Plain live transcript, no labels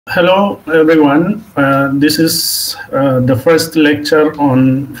Hello, everyone. This is the first lecture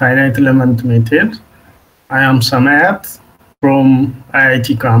on finite element method. I am Semayat from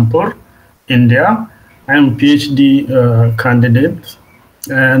IIT Kanpur, India. I am a PhD candidate,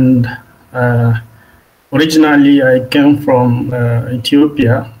 and originally I came from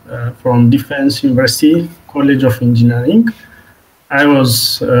Ethiopia, from Defense University College of Engineering. I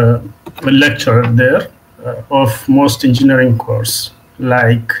was a lecturer there of most engineering course,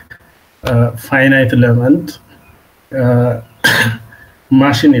 like finite element,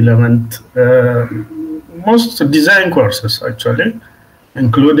 machine element, most design courses actually,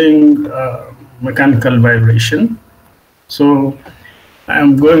 including mechanical vibration. So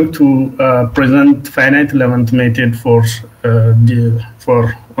I'm going to present finite element method for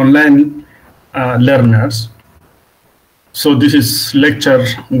online learners. So this is lecture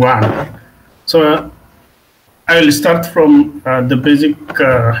 1. So I will start from the basic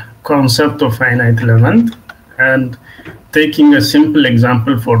concept of finite element and taking a simple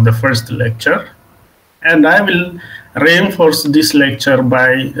example for the first lecture. And I will reinforce this lecture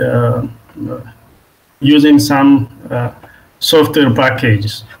by using some software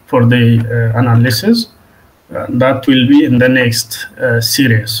packages for the analysis that will be in the next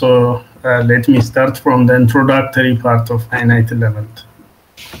series. So let me start from the introductory part of finite element.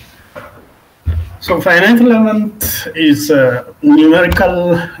 So finite element is a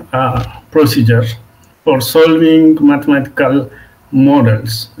numerical procedure for solving mathematical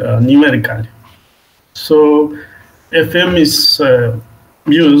models numerically. So FEM is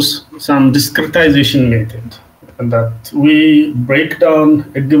use some discretization method that we break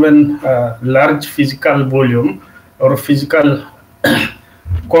down a given large physical volume or physical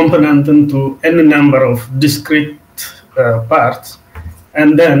component into any number of discrete parts,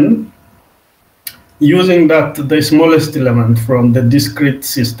 and then using that the smallest element from the discrete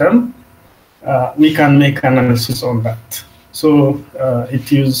system, we can make analysis on that. So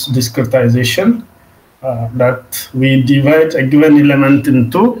it uses discretization that we divide a given element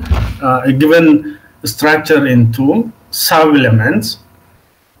into a given structure into sub-elements,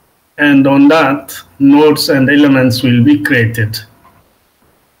 and on that nodes and elements will be created.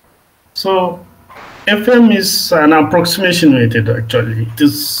 So FEM is an approximation method actually. It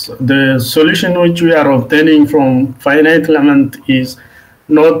is the solution which we are obtaining from finite element is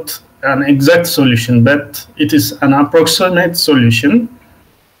not an exact solution, but it is an approximate solution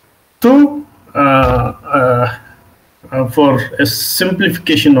to for a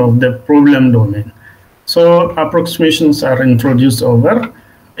simplification of the problem domain. So approximations are introduced over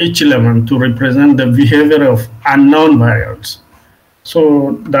each element to represent the behavior of unknown variables.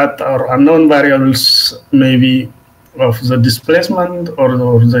 So that our unknown variables may be of the displacement or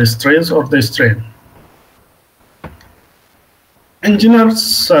the stress or the strain.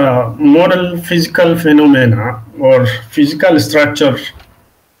 Engineers model physical phenomena or physical structure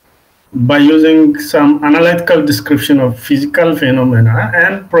by using some analytical description of physical phenomena,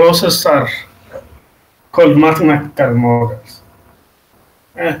 and processes are called mathematical models.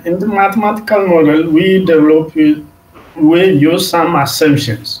 In the mathematical model, we use some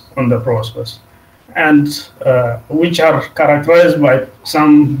assumptions on the process, and which are characterized by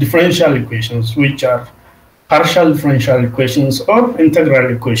some differential equations, which are partial differential equations or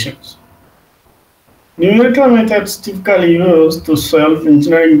integral equations. Numerical methods typically used to solve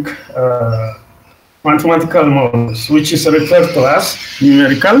engineering mathematical models, which is referred to as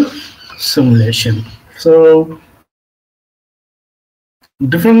numerical simulation. So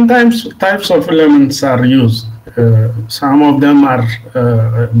different types of elements are used. Some of them are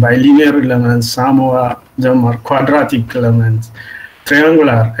bilinear elements, some of them are quadratic elements,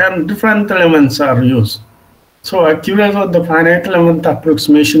 triangular, and different elements are used. So accuracy of the finite element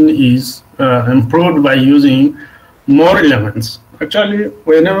approximation is improved by using more elements. Actually,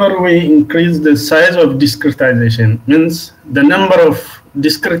 whenever we increase the size of discretization, means the number of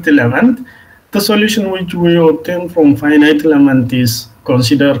discrete elements, the solution which we obtain from finite element is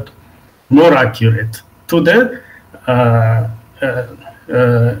considered more accurate to the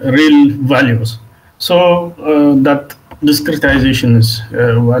real values. So that discretization is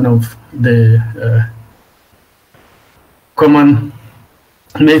one of the common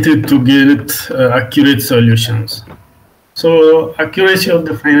method to get accurate solutions. So accuracy of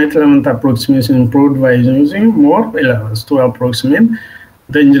the finite element approximation improved by using more elements to approximate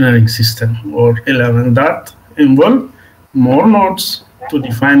the engineering system, or elements that involve more nodes to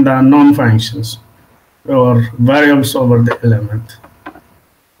define the unknown functions or variables over the element.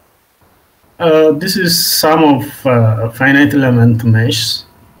 This is some of finite element mesh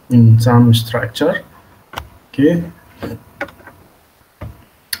in some structure. Okay.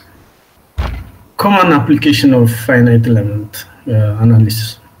 common application of finite element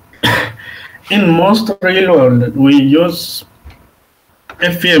analysis. In most real world, we use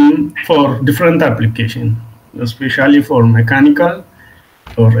FEM for different applications, especially for mechanical,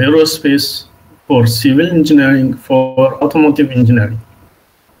 for aerospace, for civil engineering, for automotive engineering.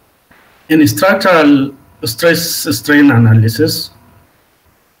 In structural stress-strain analysis,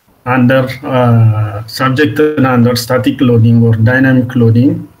 subjected under static loading or dynamic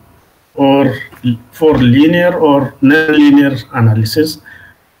loading, or for linear or nonlinear analysis,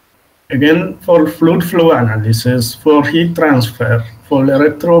 again for fluid flow analysis, for heat transfer, for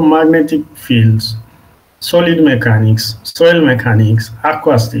electromagnetic fields, solid mechanics, soil mechanics,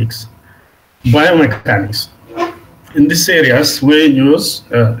 acoustics, biomechanics. In these areas, we use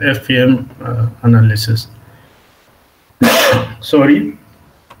FEM analysis. Sorry.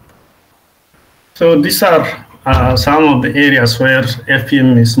 So these are some of the areas where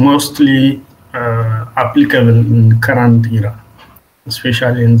FEM is mostly applicable in current era,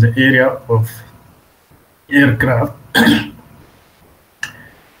 especially in the area of aircraft.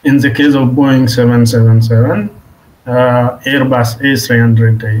 In the case of Boeing 777, Airbus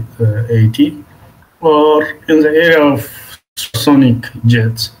A380, or in the area of sonic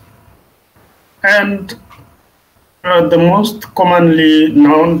jets. And the most commonly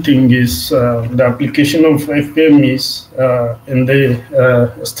known thing is the application of FEM is in the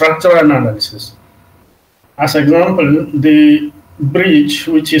structural analysis. As example, the bridge,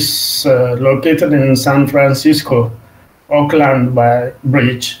 which is located in San Francisco, Oakland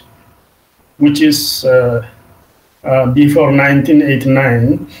Bridge, which is before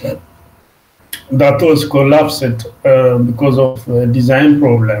 1989, that was collapsed because of a design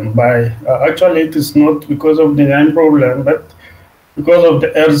problem. Actually, it is not because of design problem, but because of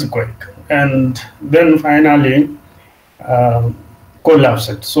the earthquake, and then finally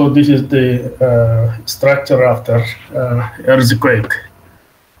collapsed. So this is the structure after earthquake.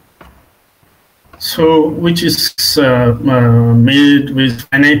 So which is made with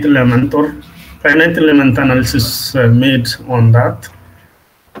finite element or finite element analysis made on that.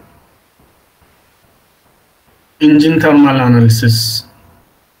 Engine thermal analysis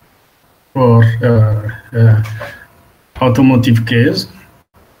for automotive case.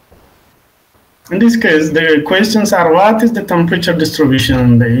 In this case, the questions are: what is the temperature distribution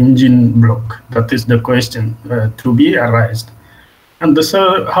in the engine block? That is the question to be arised. And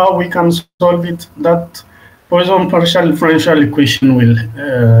so how we can solve it, that Poisson partial differential equation will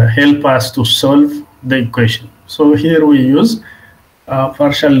help us to solve the equation. So here we use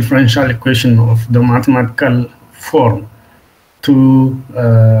partial differential equation of the mathematical form to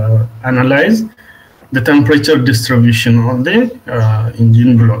analyze the temperature distribution on the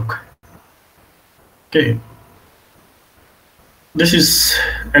engine block. Okay. This is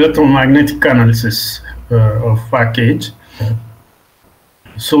electromagnetic analysis of package.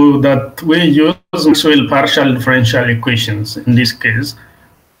 So that we use Maxwell partial differential equations in this case.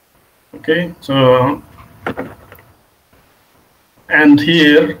 Okay, so and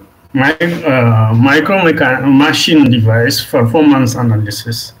here micro machine device performance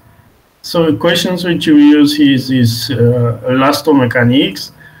analysis. So equations which we use is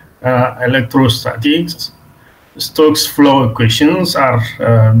elastomechanics, electrostatics, Stokes flow equations are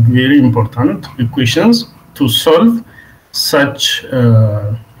very important equations to solve such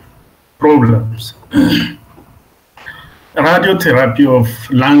problems. Radiotherapy of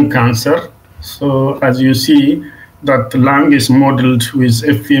lung cancer. So as you see, that lung is modeled with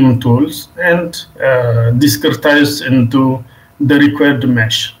FEM tools and discretized into the required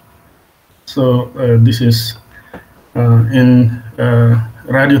mesh. So this is in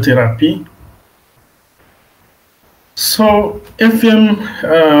radiotherapy. So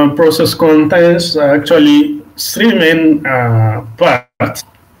FEM process contains actually three main parts.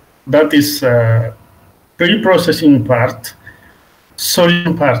 That is pre-processing part,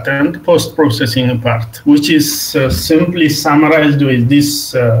 solving part, and post-processing part, which is simply summarized with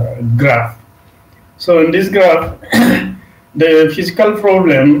this graph. So in this graph, the physical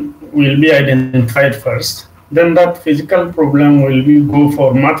problem will be identified first. Then that physical problem will go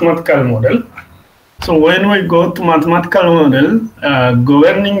for mathematical model. So when we go to mathematical model,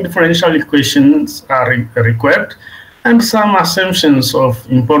 governing differential equations are required, and some assumptions of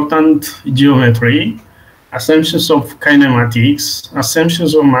important geometry, assumptions of kinematics,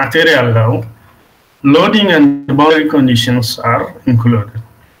 assumptions of material law, loading and boundary conditions are included.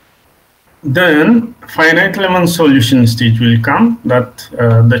 Then finite element solution stage will come, that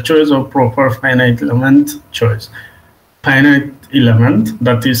the choice of proper finite element choice. Finite element,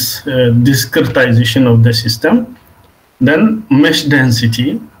 that is discretization of the system. Then mesh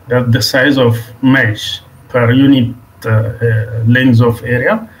density, the size of mesh per unit length of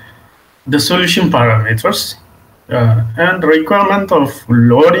area, the solution parameters, and requirement of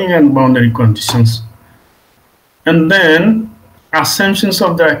loading and boundary conditions. And then assumptions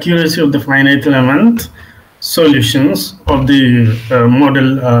of the accuracy of the finite element solutions of the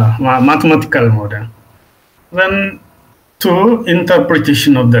model, mathematical model. Then to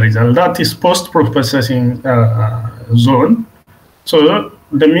interpretation of the result, that is post-processing zone. So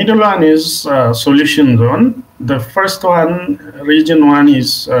the middle one is solution zone. The first one, region 1,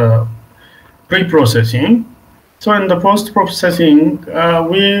 is pre-processing. So in the post-processing,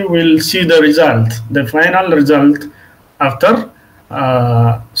 we will see the result, the final result after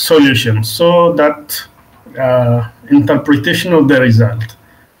solution. So that interpretation of the result.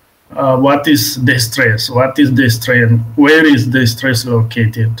 What is the stress? What is the strain? Where is the stress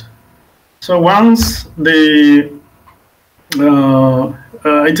located? So once the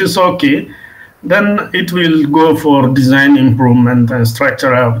it is okay, then it will go for design improvement and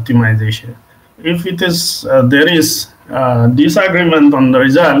structural optimization. If it is there is disagreement on the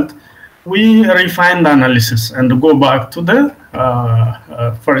result, we refine the analysis and go back to the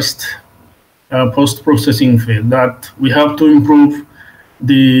first post-processing phase, that we have to improve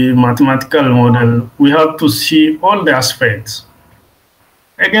the mathematical model. We have to see all the aspects.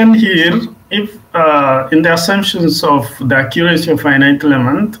 Again here, if in the assumptions of the accuracy of finite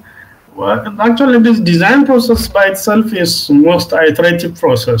element, well, actually this design process by itself is most iterative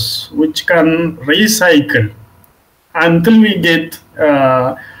process, which can recycle until we get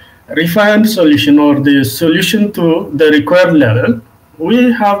refined solution or the solution to the required level.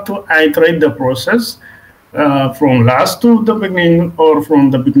 We have to iterate the process from last to the beginning or from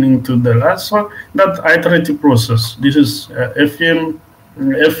the beginning to the last. So that iterative process, this is FEM,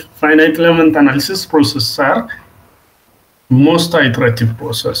 finite element analysis process are most iterative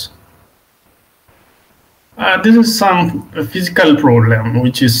process. This is some physical problem,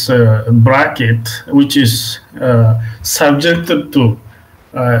 which is a bracket, which is subjected to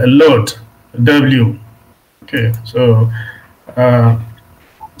load W. Okay, so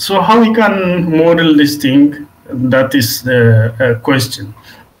so how we can model this thing? That is the question.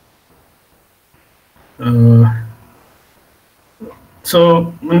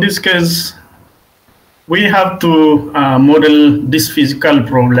 So in this case, we have to model this physical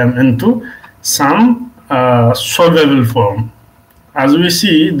problem into some solvable form. As we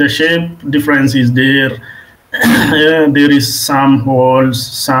see, the shape difference is there. There is some holes,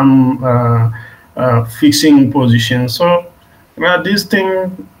 some fixing position. So this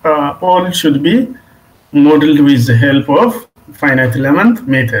thing all should be modeled with the help of finite element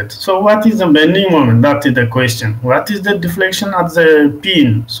method. So what is the bending moment? That is the question. What is the deflection at the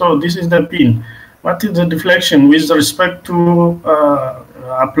pin? So this is the pin. What is the deflection with respect to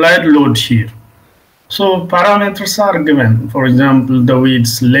applied load here? So parameters are given. For example, the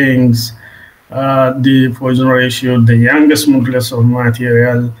width, length, the Poisson ratio, the Young's modulus of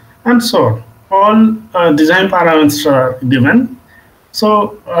material, and so on. All design parameters are given.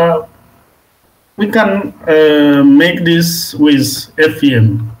 So we can make this with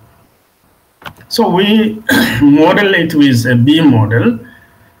FEM. So we model it with a B model,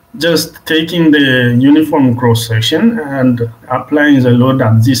 just taking the uniform cross section and applying the load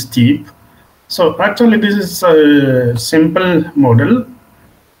at this tip. So actually this is a simple model.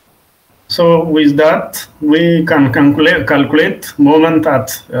 So with that, we can calculate moment at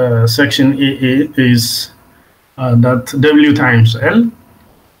section AA is that W times L.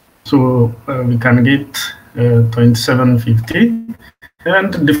 So we can get 2750,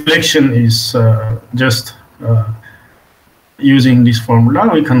 and deflection is just using this formula,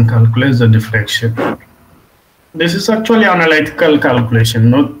 we can calculate the deflection. This is actually analytical calculation,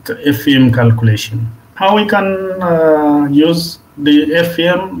 not FEM calculation. How we can use the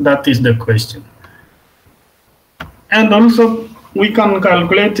FEM, that is the question. And also we can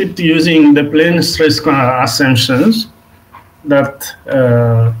calculate it using the plane stress assumptions, that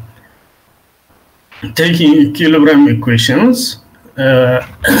taking kilogram equations,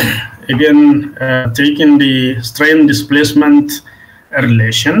 again taking the strain displacement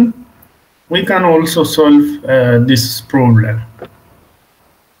relation, we can also solve this problem.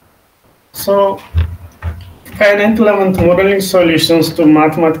 So finite element modeling solutions to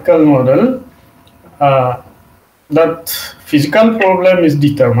mathematical model, that physical problem is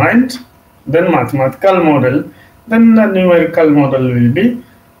determined, then mathematical model, then the numerical model will be,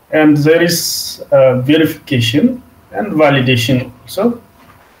 and there is verification and validation also.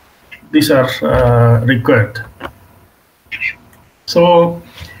 These are required. So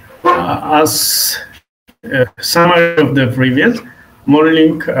as a summary of the previous,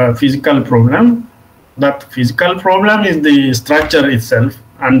 modeling a physical problem. That physical problem is the structure itself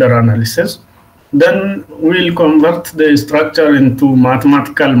under analysis. Then we'll convert the structure into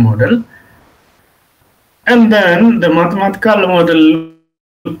mathematical model. And then the mathematical model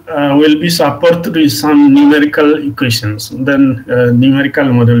will be supported with some numerical equations. Then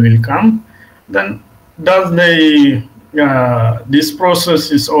numerical model will come. Then does this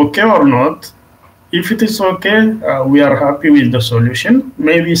process is okay or not? If it is okay, we are happy with the solution.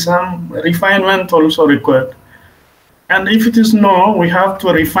 Maybe some refinement also required. And if it is no, we have to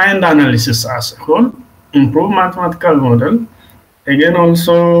refine the analysis as a whole, improve mathematical model, again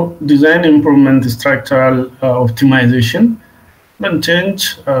also design improvement structural optimization, then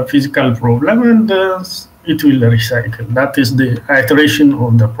change physical problem, and it will recycle. That is the iteration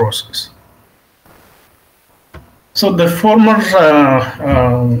of the process. So the former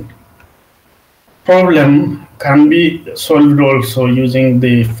problem can be solved also using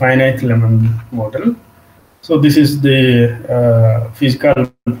the finite element model. So this is the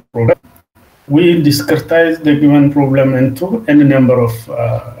physical problem. We discretize the given problem into any number of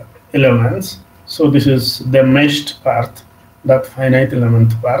elements. So this is the meshed part, that finite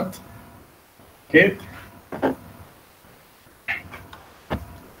element part. Okay.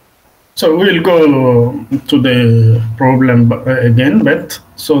 So we'll go to the problem again, but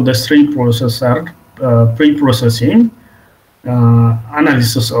so the three processes are pre-processing,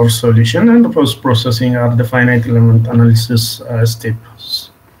 analysis or solution, and post-processing are the finite element analysis steps.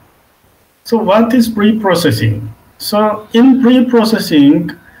 So what is pre-processing? So in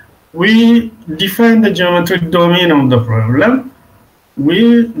pre-processing, we define the geometric domain of the problem.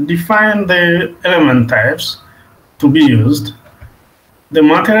 We define the element types to be used, the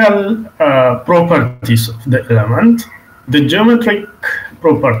material properties of the element, the geometric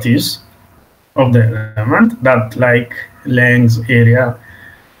properties of the element, that like length, area,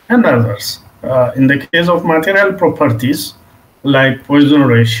 and others. In the case of material properties, like Poisson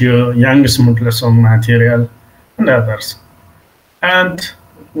ratio, Young's modulus of material, and others. And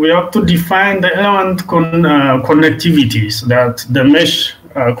we have to define the element connectivities, that the mesh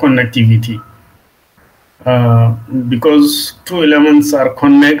connectivity. Because two elements are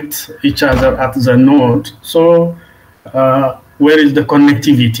connect each other at the node. So where is the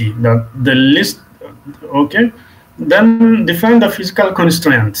connectivity? That the list, okay. Then define the physical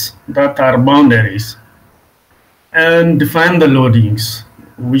constraints that are boundaries, and define the loadings.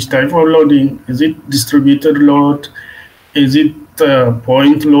 Which type of loading? Is it distributed load? Is it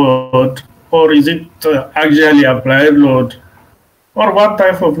point load? Or is it actually applied load? Or what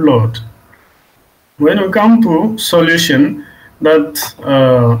type of load? When we come to solution, that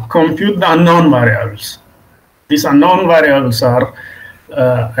compute the unknown variables. These unknown variables are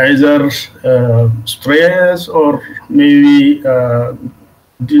either stress or maybe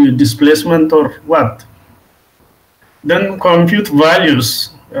displacement or what. Then compute values.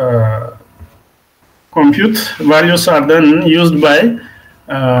 Compute values are then used by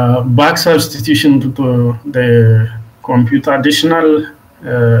back substitution to the compute additional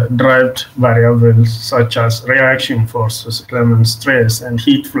derived variables such as reaction forces, element stress, and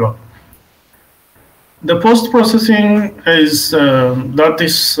heat flow. The post-processing is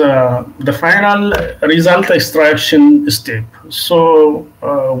the final result extraction step. So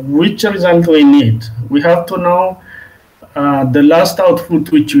which result we need? We have to know the last output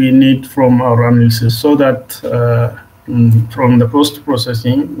which we need from our analysis, so that from the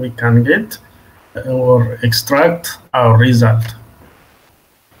post-processing we can get or extract our result.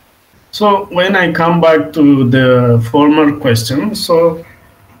 So when I come back to the former question, so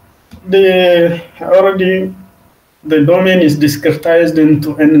the domain is discretized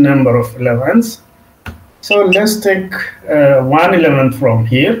into any number of elements. So let's take one element from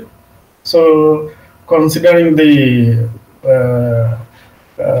here. So considering the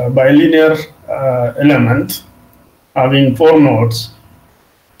bilinear element having 4 nodes.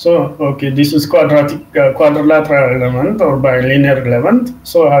 So okay, this is quadrilateral element or bilinear element.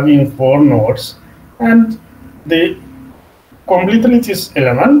 So having 4 nodes, and the completeness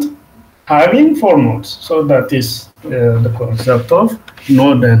element having 4 nodes. So that is the concept of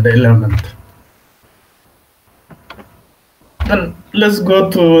node and element. Then let's go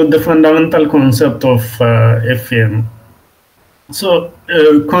to the fundamental concept of FEM. So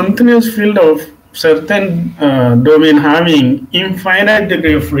continuous field of certain domain having infinite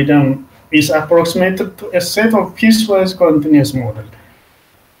degree of freedom is approximated to a set of piecewise continuous model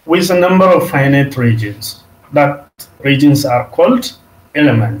with a number of finite regions. That regions are called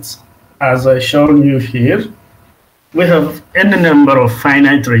elements. As I shown you here, we have any number of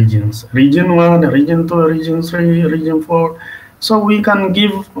finite regions: region 1, region 2, region 3, region 4, So we can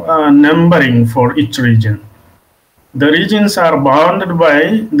give numbering for each region. The regions are bounded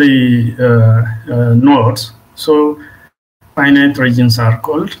by the nodes. So finite regions are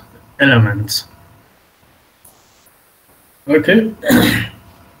called elements. Okay.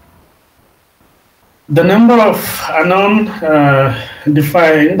 The number of unknown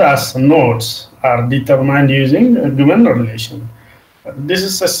defined as nodes are determined using a given relation. This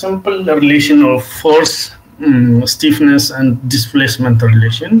is a simple relation of force, stiffness, and displacement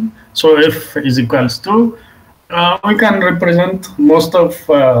relation. So F is equals to, we can represent most of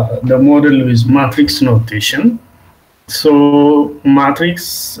the model with matrix notation. So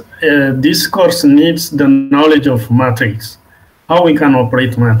matrix, this course needs the knowledge of matrix, how we can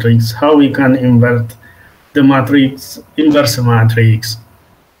operate matrix, how we can invert the matrix, inverse matrix.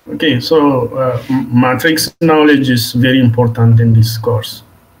 Okay, so matrix knowledge is very important in this course.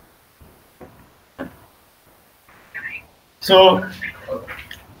 So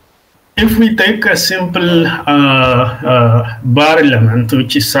if we take a simple bar element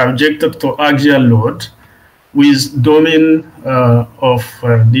which is subjected to axial load with domain of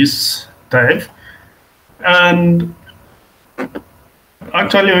this type, and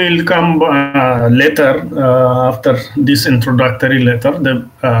actually we'll come later after this introductory letter, the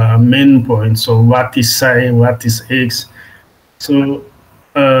main point. So what is psi, what is x? So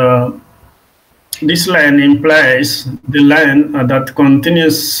this line implies the line that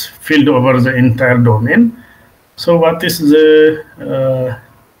continuous field over the entire domain. So what is the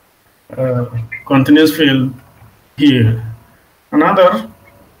continuous field here?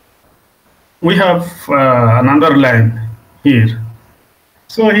 We have another line here.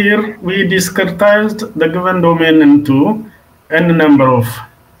 So here we discretized the given domain into n number of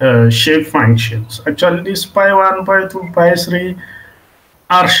shape functions. Actually, this pi1, pi2, pi3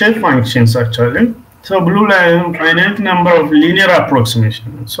 are shape functions actually. So blue line, finite number of linear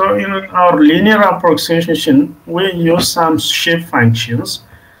approximation. So in our linear approximation, we use some shape functions,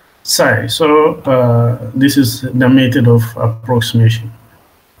 psi. So this is the method of approximation.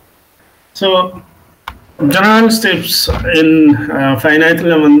 So general steps in finite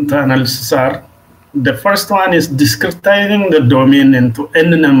element analysis are, the first one is discretizing the domain into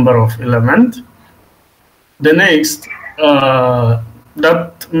n number of elements. The next,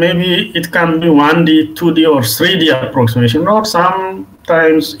 that maybe it can be 1D, 2D, or 3D approximation, or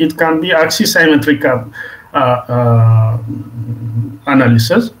sometimes it can be axisymmetric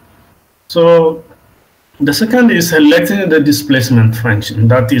analysis. So the second is selecting the displacement function.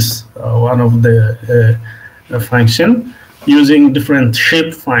 That is one of the function using different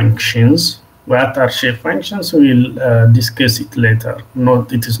shape functions. What are shape functions? We'll discuss it later.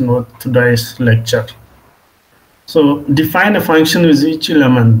 It is not today's lecture. So define a function with each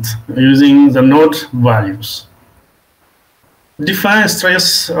element using the node values. Define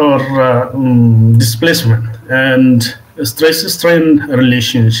stress or displacement and stress-strain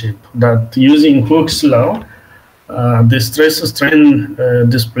relationship, that using Hooke's law, the stress-strain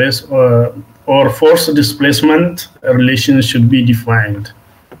displace or force displacement relation should be defined.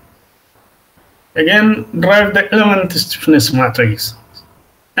 Again, derive the element stiffness matrix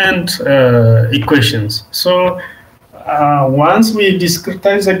and equations. So once we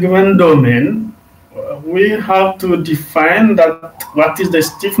discretize a given domain, we have to define that what is the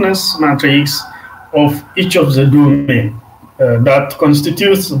stiffness matrix of each of the domain that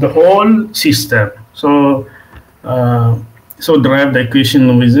constitutes the whole system. So derive the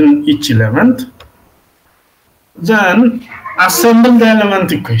equation within each element. Then assemble the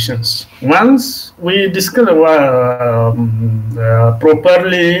element equations. Once we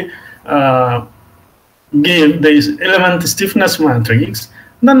properly give this element stiffness matrix,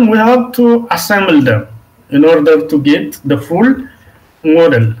 then we have to assemble them in order to get the full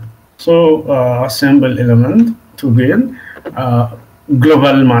model. So assemble element to get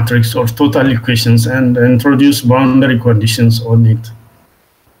global matrix or total equations and introduce boundary conditions on it.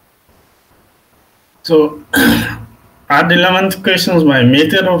 So add element equations by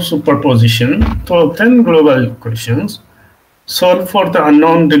method of superposition to obtain global equations. Solve for the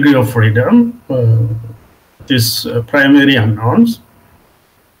unknown degree of freedom, these primary unknowns.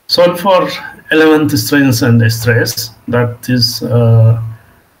 Solve for element strains and stress, that is,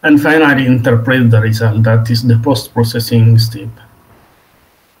 and finally interpret the result, that is the post-processing step.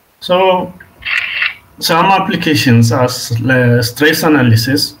 So some applications as stress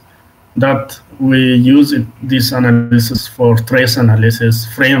analysis, that we use this analysis for trace analysis,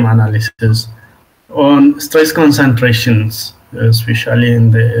 frame analysis, on stress concentrations, especially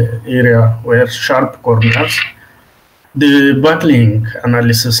in the area where sharp corners, the buckling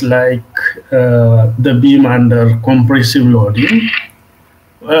analysis, like the beam under compressive loading,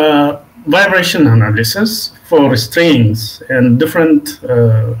 vibration analysis for strings and different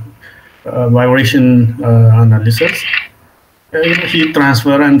vibration analysis, heat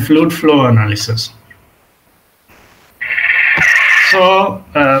transfer and fluid flow analysis. So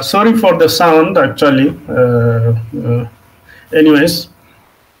sorry for the sound, actually. Anyways,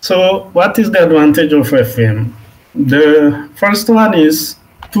 so what is the advantage of FEM? The first one is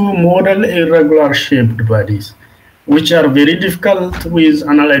to model irregular shaped bodies, which are very difficult with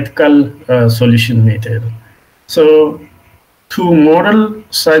analytical solution method. So to model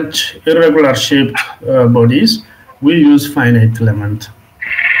such irregular shaped bodies, we use finite element.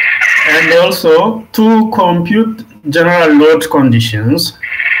 And also to compute general load conditions,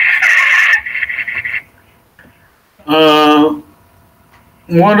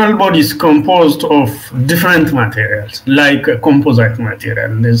 model bodies composed of different materials, like a composite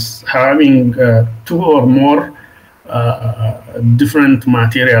material, is having two or more different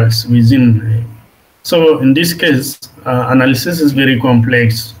materials within. So in this case, analysis is very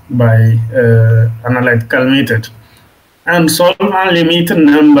complex by analytical method, and solve a limited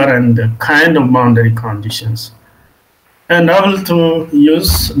number and kind of boundary conditions, and able to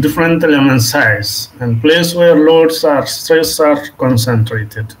use different element size and place where loads or stress are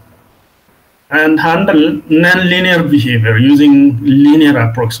concentrated, and handle nonlinear behavior using linear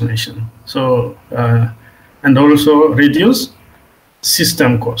approximation. So and also reduce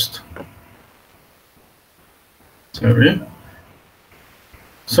system cost. Sorry.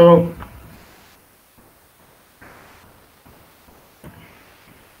 So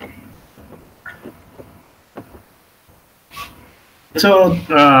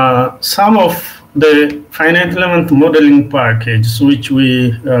some of the finite element modeling packages which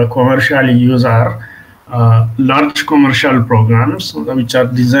we commercially use are large commercial programs which are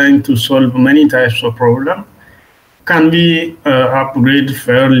designed to solve many types of problems, can be upgraded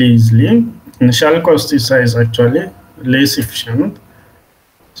fairly easily. Initial cost is actually less efficient.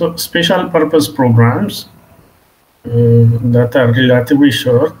 So special purpose programs that are relatively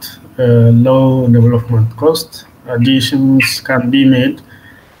short, low development cost, additions can be made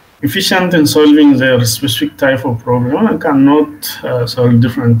efficient in solving their specific type of problem and cannot solve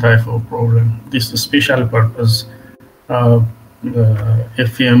different type of problem. This is special purpose FEM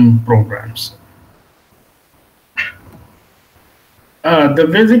programs. The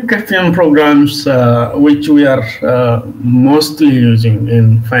basic FEM programs which we are mostly using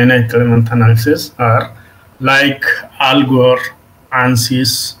in finite element analysis are like Algor,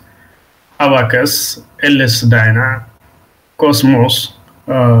 ANSYS, Abacus, LS-DYNA, Cosmos,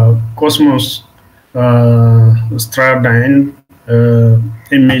 Stradine,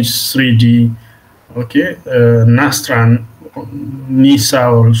 Image 3D, okay, Nastran, NISA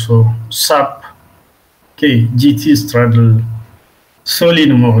also, SAP, okay, GT Straddle, Solid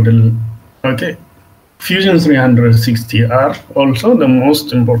Model, okay. Fusion 360 are also the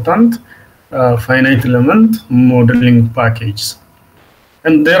most important finite element modeling packages.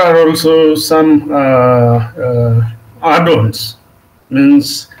 And there are also some add-ons,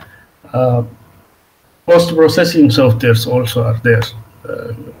 means post-processing softwares also are there.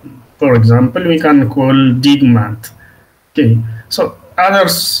 For example, we can call DigMath. Okay, so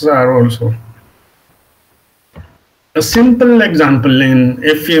others are also. A simple example in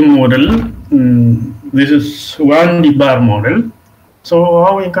FEM model, this is 1D bar model. So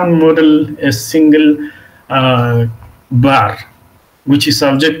how we can model a single bar which is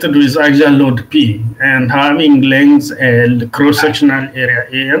subjected with axial load P and having length L, cross-sectional area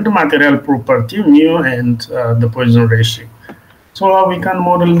A, and material property mu and the Poisson ratio. So how we can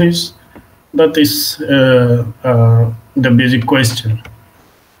model this? That is the basic question.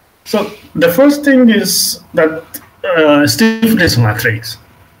 So the first thing is that stiffness matrix.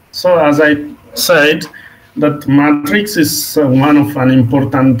 So as I said, that matrix is one of an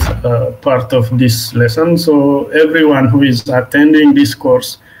important part of this lesson. So everyone who is attending this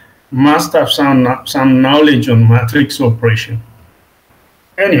course must have some knowledge on matrix operation.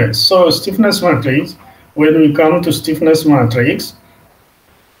 Anyway, so stiffness matrix, when we come to stiffness matrix,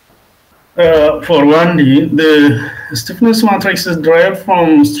 for 1D, the stiffness matrix is derived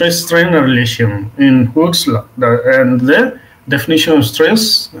from stress-strain relation in Hooke's law and the definition of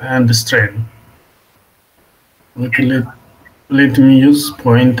stress and strain. Okay, let me use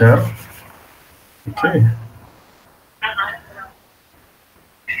pointer. Okay.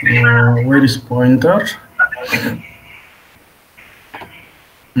 Where is pointer?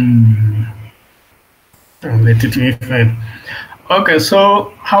 Let it be fine. Okay,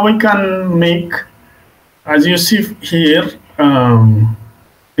 so how we can make As you see here,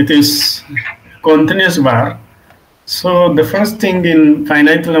 it is continuous bar. So the first thing in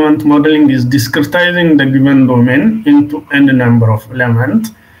finite element modeling is discretizing the given domain into n number of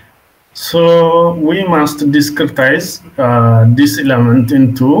elements. So we must discretize this element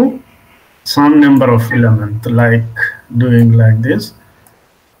into some number of elements, like doing like this.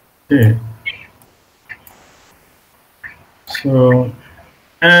 Okay. So,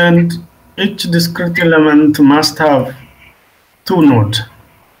 and each discrete element must have two nodes.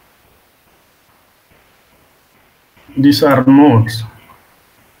 These are nodes.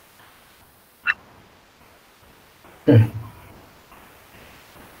 Okay.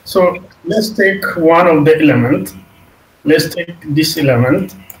 So let's take one of the element. Let's take this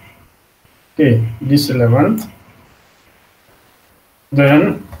element. Okay, this element.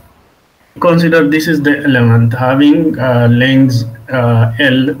 Then consider this is the element having length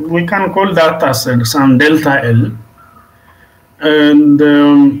L. We can call that as some delta L.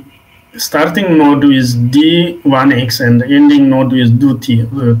 And starting node is D1x and ending node is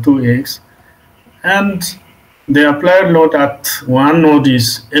D2x. And the applied load at one node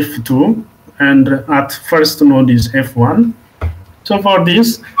is F2 and at first node is F1. So for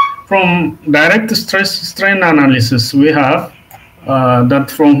this, from direct stress strain analysis, we have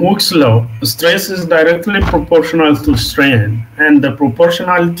that from Hooke's law, stress is directly proportional to strain, and the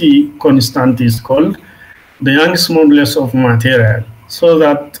proportionality constant is called the Young's modulus of material. So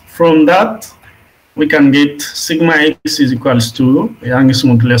that from that, we can get sigma x is equals to Young's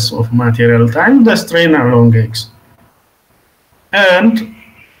modulus of material times the strain along x. And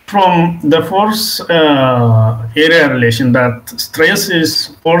from the force area relation, that stress is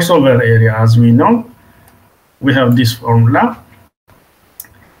force over area, as we know, we have this formula.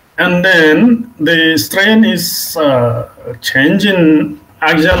 And then the strain is change in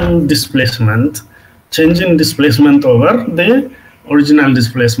axial displacement, change in displacement over the original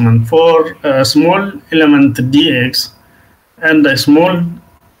displacement for a small element dx and a small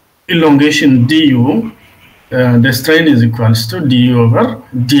elongation du. The strain is equals to du over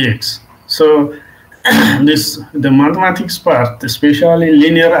dx. So the mathematics part, especially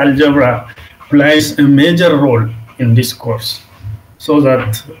linear algebra, plays a major role in this course, so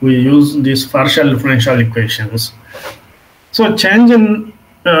that we use these partial differential equations. So change in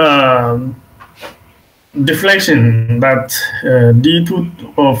deflection, that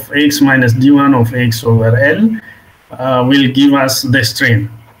d2 of x minus d1 of x over L will give us the strain.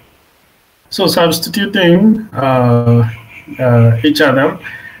 So substituting each other,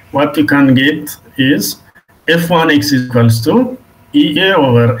 what we can get is F1x is equals to EA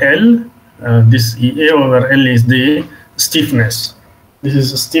over L. This EA over L is the stiffness. This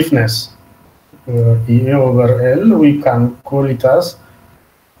is stiffness. EA over L, we can call it as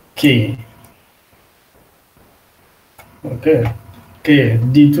K. Okay, K,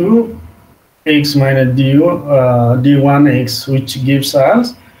 D2 x minus du, D1x, which gives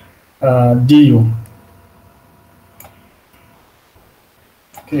us du.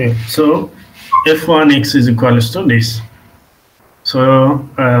 Okay, so F1x is equals to this. So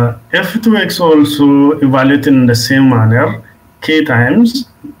F2x also evaluated in the same manner, K times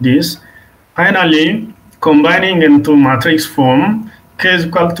this. Finally, combining into matrix form, K is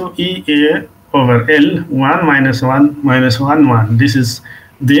equal to EA over L, 1 minus 1 minus 1, 1. This is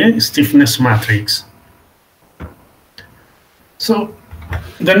the stiffness matrix. So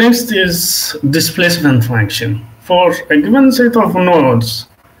the next is displacement function. For a given set of nodes,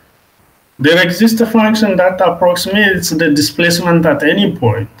 there exists a function that approximates the displacement at any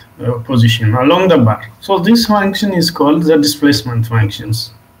point position along the bar. So this function is called the displacement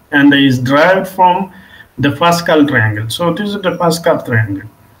functions, and is derived from the Pascal triangle. So it is the Pascal triangle.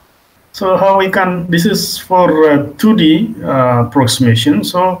 So how we can, this is for 2D approximation.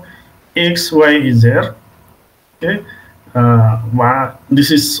 So x, y is there. Okay,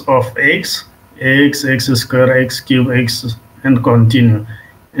 this is of x square, x cube, x, and continue.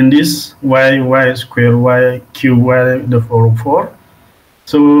 And this y square, y cube, y the 4.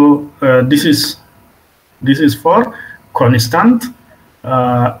 So this is for constant.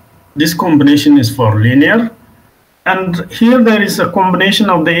 This combination is for linear. And here there is a combination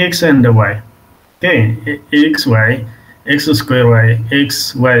of the x and the y. Okay, x, y, x square, y,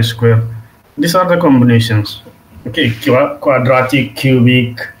 x, y square. These are the combinations. Okay, quadratic,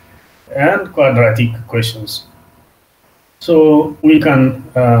 cubic, and quadratic equations. So we can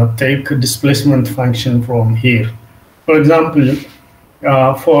take a displacement function from here. For example,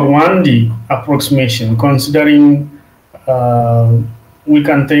 for 1D approximation, considering we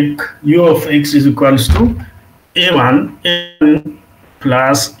can take u of x is equals to a1,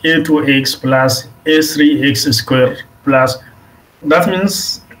 plus a2x plus a3x square plus, that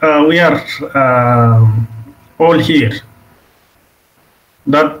means we are all here,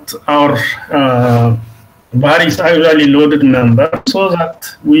 that our bar is actually loaded number, so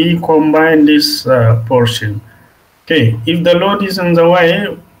that we combine this portion. Okay, if the load is in the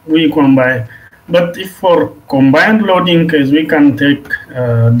way, we combine. But if for combined loading case, we can take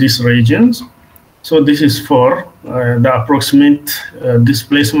these regions. So this is for the approximate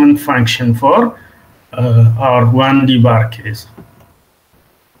displacement function for our 1D bar case.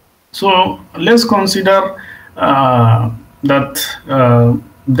 So let's consider that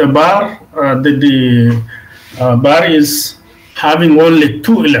the bar, bar is having only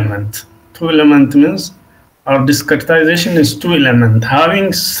two elements. Two element means our discretization is two element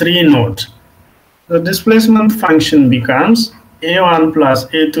having three nodes. The displacement function becomes a1 plus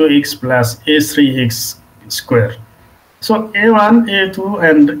a2x plus a3x square. So a1, a2,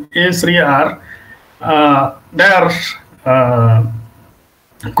 and a3 are they are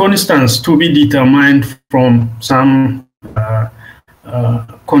constants to be determined from some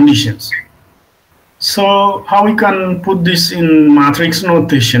conditions. So how we can put this in matrix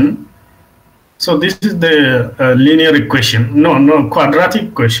notation? So this is the linear equation, no, quadratic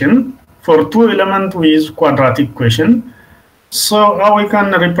equation. For two elements, we use quadratic equation. So how we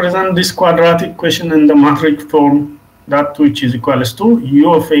can represent this quadratic equation in the matrix form, that which is equals to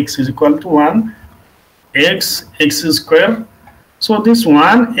u of x is equal to 1, x square. So this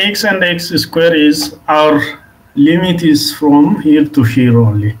 1, x and x square is our limit is from here to here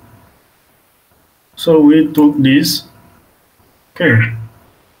only. So we took this, okay.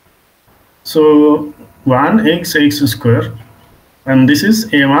 So 1x square, and this is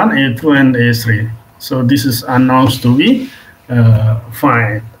a1, a2, and a3. So this is announced to be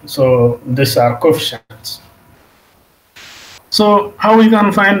fine. So these are coefficients. So how we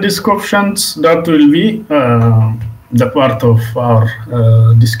can find these coefficients? That will be the part of our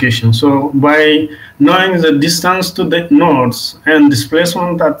discussion. So by knowing the distance to the nodes and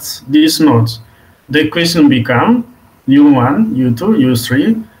displacement at these nodes, the equation become u1, u2,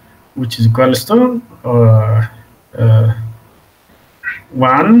 u3, which is equals to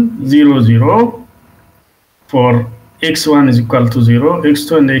 1, 0, 0 for x1 is equal to 0,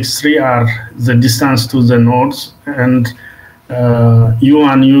 x2 and x3 are the distance to the nodes, and u1,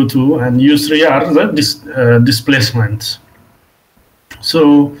 u2, and u3 are the displacements.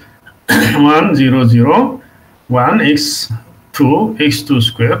 So 1, 0, 0, 1, x2, x2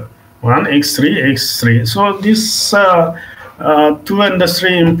 square, 1, x3, x3. So this 2 and the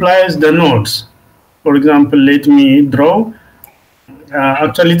 3 implies the nodes. For example, let me draw.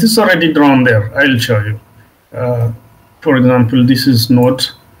 Actually, it is already drawn there. I'll show you. For example, this is node,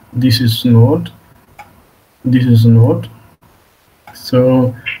 this is node, this is node.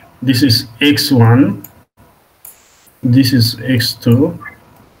 So this is x1, this is x2,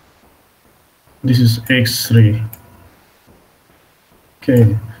 this is x3.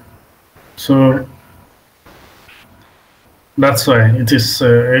 Okay, so that's why it is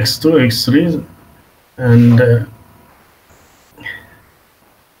x2, x3, and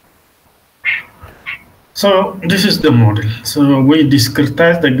so this is the model. So we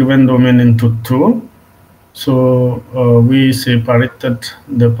discretize the given domain into two. So we separated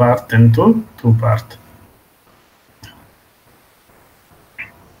the part into two parts.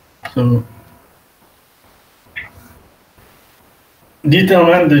 So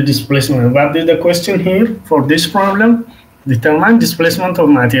determine the displacement. What is the question here for this problem? Determine displacement of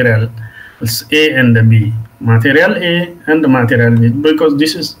material. It's A and B. Material A and material B, because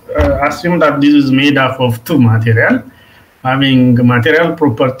this is assume that this is made up of two material having material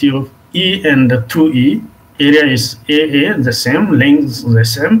property of E and 2E. Area is AA, the same, length the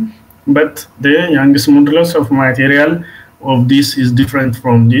same, but the Young's modulus of material of this is different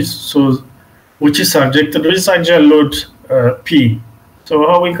from this, so which is subjected with axial load P. So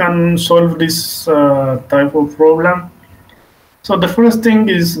how we can solve this type of problem? So the first thing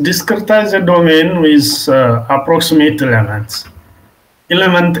is discretize a domain with approximate elements.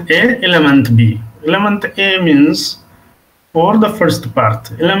 Element A, element B. Element A means for the first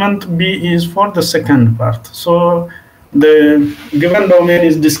part. Element B is for the second part. So the given domain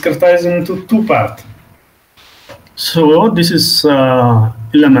is discretized into two parts. So this is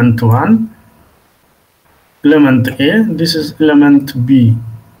element 1, element A, this is element B.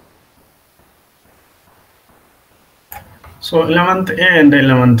 So element A and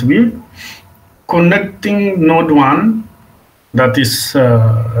element B, connecting node 1, that is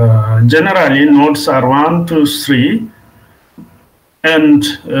generally nodes are 1, 2, 3, and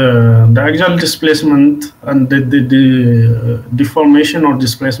the axial displacement and the deformation or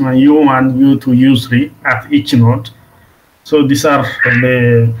displacement U1, U2, U3 at each node. So these are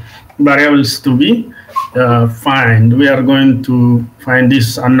the variables to be find. We are going to find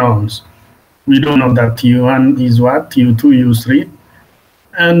these unknowns. We don't know that U1 is what, U2, U3,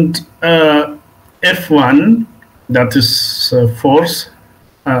 and F1, that is force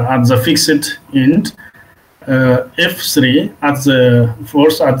at the fixed end, F3 at the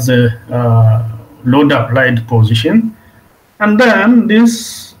force at the load applied position, and then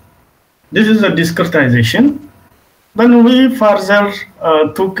this is a discretization. Then we further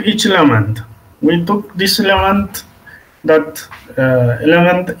took each element. We took this element, that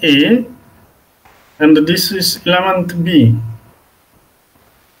element A, and this is element B.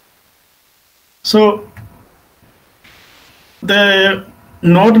 So the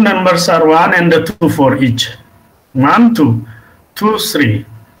node numbers are 1 and 2 for each. 1, 2, 2, 3.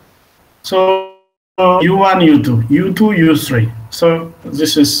 So U1, U2, U2, U3. So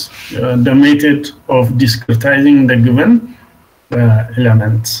this is the method of discretizing the given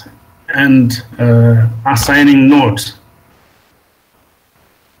elements and assigning nodes.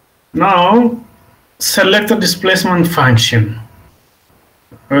 Now, select the displacement function.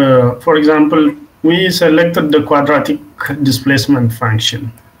 For example, we selected the quadratic displacement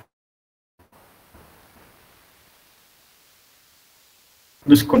function.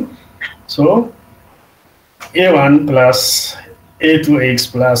 This could, so A1 plus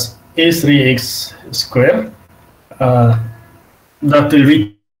A2x plus A3x square, that will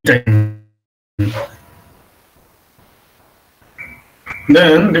be taken.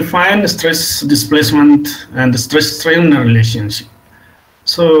 Then define stress displacement and stress strain relationship.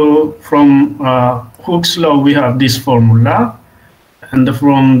 So from Hooke's law, we have this formula, and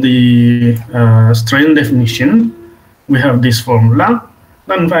from the strain definition, we have this formula.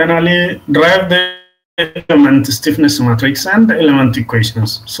 Then finally, derive the element stiffness matrix and the element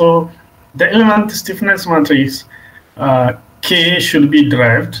equations. So the element stiffness matrix, K should be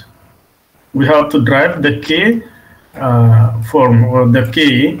derived. We have to derive the K form or the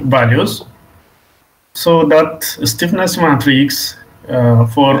K values. So that stiffness matrix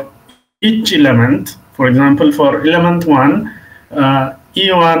for each element, for example, for element 1,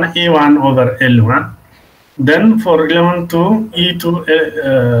 E1, A1 over L1. Then for element 2, E2,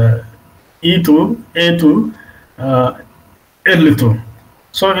 A2, L2.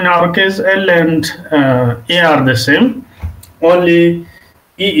 So in our case, L and A are the same, only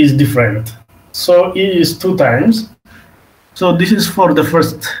E is different. So E is 2 times. So this is for the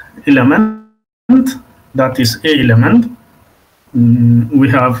first element, that is A element. We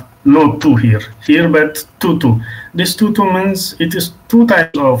have no 2 here, but 2, 2. This 2, 2 means it is 2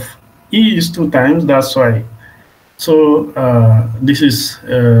 times of E is 2 times, that's why. So this is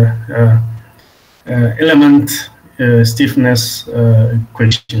element stiffness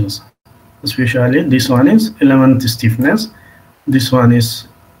equations. Especially this one is element stiffness. This one is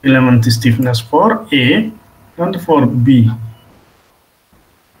element stiffness for A and for B.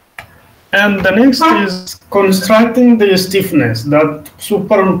 And the next is constructing the stiffness, that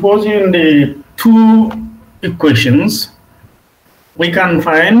superimposing the 2 equations, we can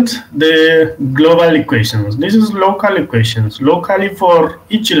find the global equations. This is local equations, locally for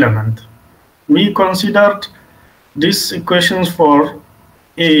each element. We considered these equations for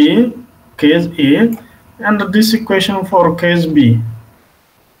A, case A, and this equation for case B.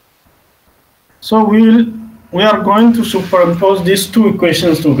 So we are going to superimpose these 2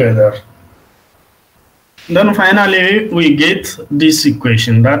 equations together. Then finally, we get this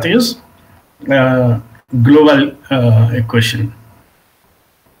equation, that is global equation.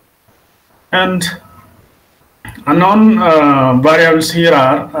 And unknown variables here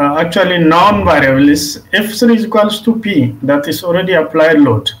are actually known variables. F3 is equals to P, that is already applied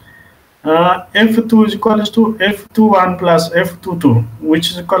load. F2 is equals to F21 plus F22,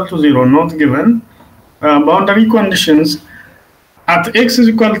 which is equal to 0, not given. Boundary conditions. At x is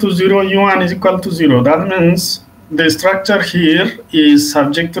equal to 0, U1 is equal to 0. That means the structure here is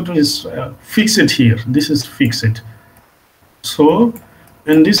subject to is fixed here. This is fixed. So,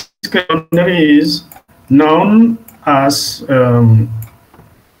 in this boundary is known as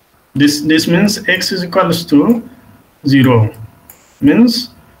this means x is equals to 0.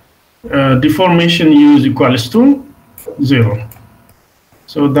 Means deformation U is equals to 0.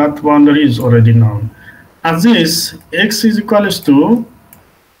 So that boundary is already known. As this, x is equals to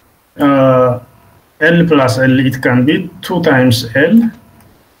L plus L, it can be 2 times L.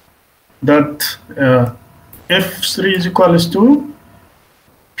 That F3 is equals to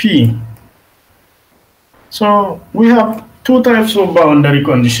P. So we have two types of boundary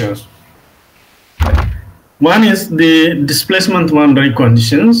conditions. One is the displacement boundary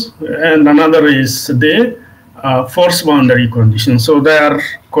conditions, and another is the force boundary conditions. So they are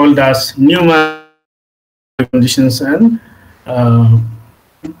called as numerical conditions and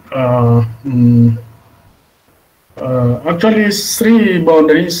actually three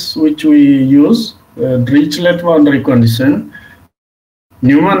boundaries which we use: Dirichlet boundary condition,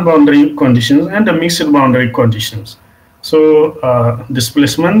 Newman boundary conditions, and the mixed boundary conditions. So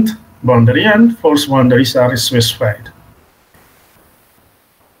displacement boundary and force boundaries are specified.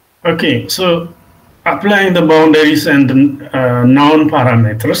 Okay, so applying the boundaries and known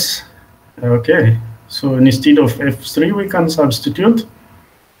parameters. Okay, so instead of F3 we can substitute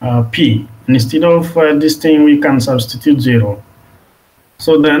P. Instead of this thing we can substitute 0.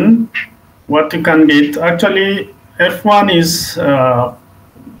 So then what you can get, actually F1 is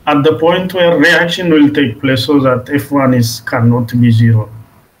at the point where reaction will take place, so that F1 cannot be 0.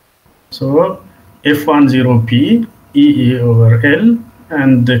 So F1 0P EE over L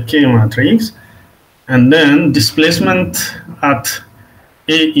and the K matrix, and then displacement at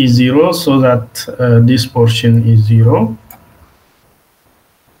A is 0, so that this portion is 0.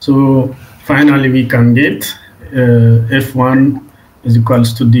 So finally we can get F1 is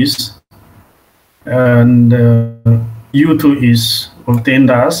equals to this, and U2 is obtained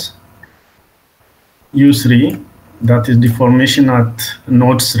as U3, that is deformation at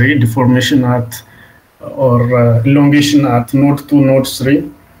node 3, deformation at or elongation at node 2, node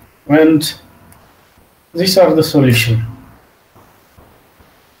 3, and these are the solution.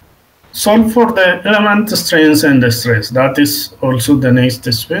 Solve for the element strains and the stress. That is also the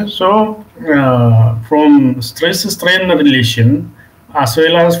next step. So from stress-strain relation as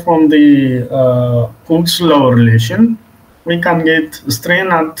well as from the Hooke's law relation, we can get strain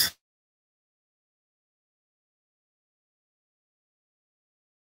at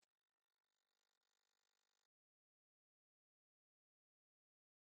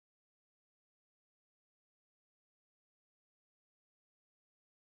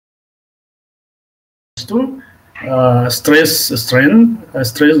to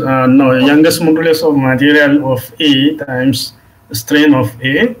youngest modulus of material of A times strain of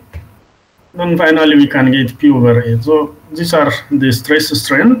A. Then finally we can get P over A. So these are the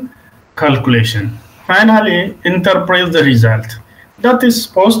stress-strain calculation. Finally, interpret the result. That is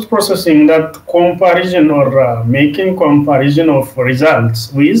post-processing, that comparison or making comparison of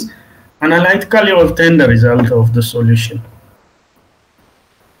results with analytically obtain the result of the solution.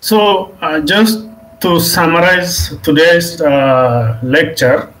 So just to summarize today's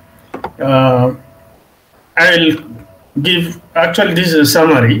lecture, I will give, actually this is a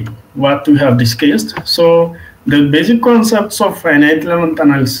summary what we have discussed. So the basic concepts of finite element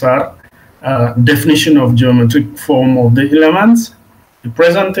analysis are definition of geometric form of the elements, the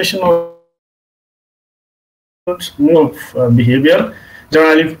presentation of behavior,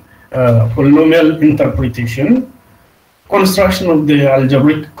 generally polynomial interpretation, construction of the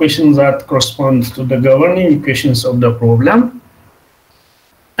algebraic equations that corresponds to the governing equations of the problem,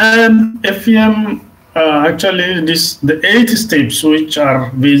 and FEM. Actually, the 8 steps which are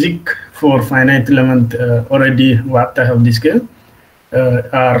basic for finite element already what I have discussed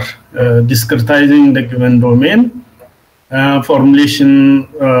are discretizing the given domain, formulation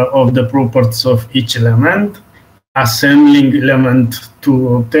of the properties of each element, assembling element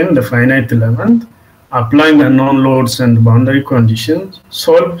to obtain the finite element, applying the known loads and boundary conditions,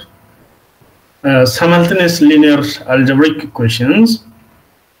 solve simultaneous linear algebraic equations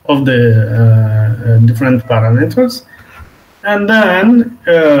of the different parameters, and then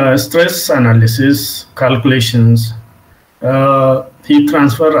stress analysis calculations, heat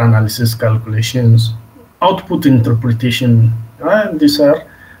transfer analysis calculations, output interpretation. These are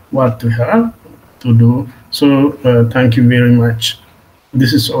what we have to do. So thank you very much.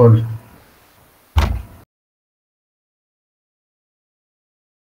 This is all.